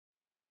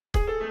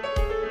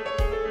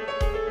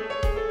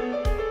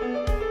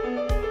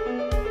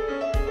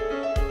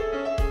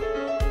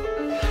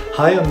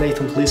Hi, I'm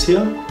Nathan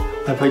Pellissier.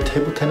 I played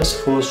table tennis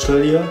for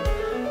Australia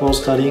while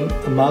studying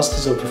a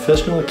Masters of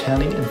Professional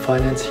Accounting and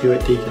Finance here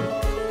at Deakin.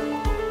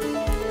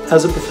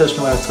 As a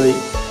professional athlete,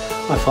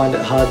 I find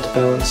it hard to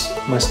balance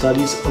my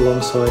studies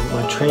alongside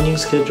my training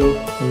schedule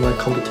and my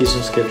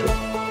competition schedule.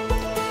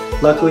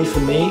 Luckily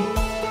for me,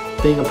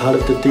 being a part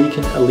of the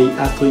Deakin Elite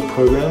Athlete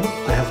Program,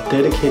 I have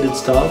dedicated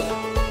staff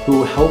who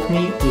will help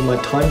me with my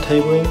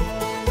timetabling,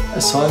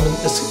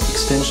 assignment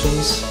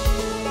extensions,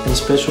 and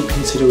special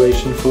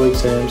consideration for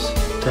exams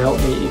to help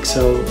me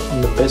excel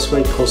in the best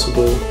way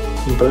possible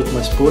in both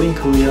my sporting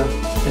career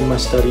and my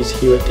studies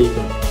here at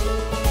Deakin.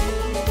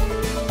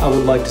 I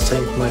would like to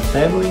thank my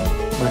family,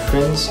 my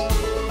friends,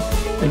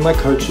 and my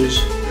coaches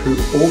who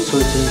also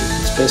think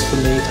it's best for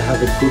me to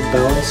have a good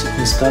balance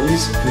in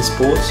studies and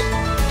sports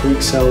to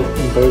excel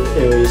in both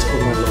areas of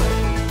my life.